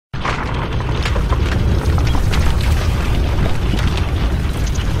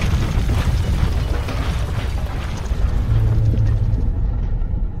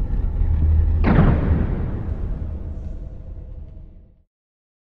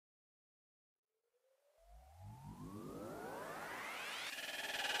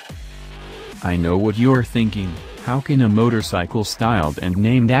I know what you're thinking, how can a motorcycle styled and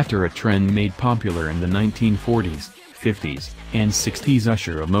named after a trend made popular in the 1940s, 50s, and 60s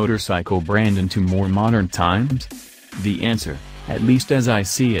usher a motorcycle brand into more modern times? The answer, at least as I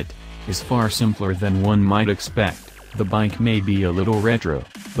see it, is far simpler than one might expect. The bike may be a little retro,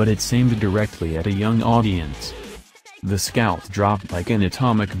 but it's aimed directly at a young audience. The Scout dropped like an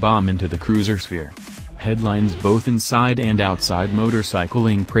atomic bomb into the cruiser sphere. Headlines both inside and outside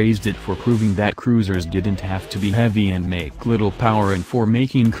motorcycling praised it for proving that cruisers didn't have to be heavy and make little power, and for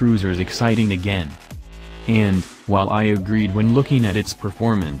making cruisers exciting again. And, while I agreed when looking at its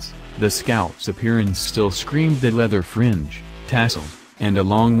performance, the Scout's appearance still screamed that leather fringe, tassels, and a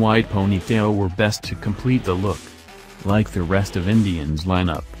long white ponytail were best to complete the look. Like the rest of Indian's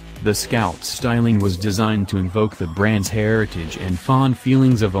lineup, the Scout's styling was designed to invoke the brand's heritage and fond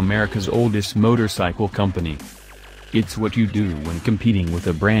feelings of America's oldest motorcycle company. It's what you do when competing with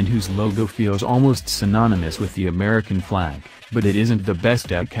a brand whose logo feels almost synonymous with the American flag, but it isn't the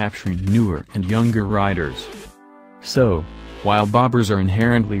best at capturing newer and younger riders. So, while bobbers are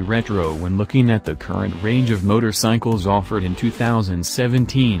inherently retro when looking at the current range of motorcycles offered in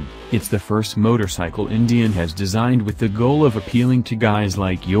 2017, it's the first motorcycle Indian has designed with the goal of appealing to guys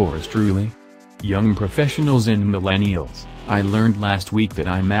like yours truly. Young professionals and millennials. I learned last week that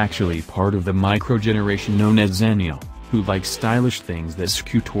I'm actually part of the micro-generation known as Zennial, who like stylish things that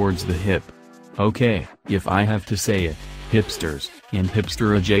skew towards the hip. Okay, if I have to say it, hipsters, and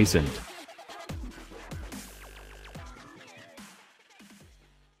hipster adjacent.